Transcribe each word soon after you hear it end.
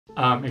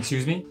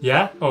Excuse me?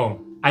 Yeah? Oh,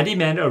 I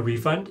demand a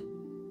refund.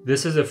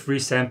 This is a free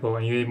sample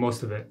and you ate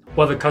most of it.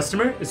 While the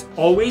customer is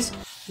always,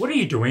 what are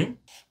you doing?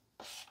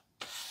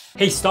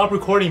 Hey, stop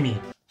recording me.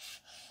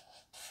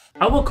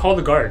 I will call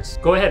the guards.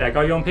 Go ahead, I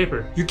got you on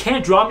paper. You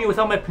can't draw me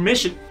without my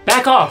permission.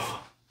 Back off!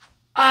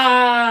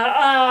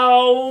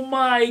 Oh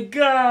my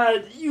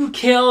god, you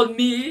killed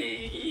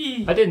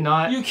me. I did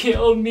not. You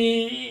killed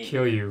me.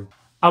 Kill you.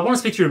 I want to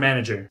speak to your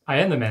manager. I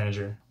am the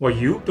manager. Well,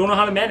 you don't know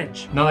how to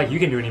manage. Not like you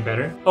can do any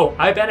better. Oh,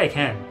 I bet I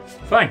can.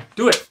 Fine,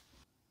 do it.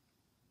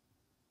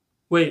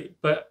 Wait,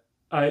 but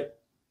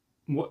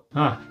what?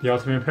 The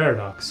ultimate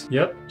paradox.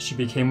 Yep, she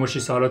became what she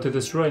sought out to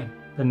destroy.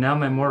 But now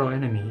my mortal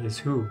enemy is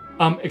who?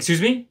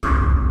 Excuse me?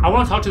 I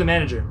want to talk to the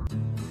manager.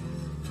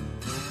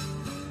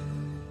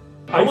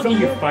 I will get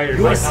you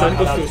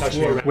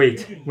fired.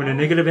 Wait, when a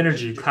negative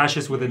energy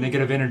clashes with a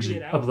negative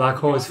energy, a black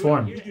hole is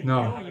formed.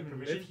 No.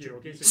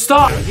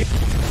 Stop!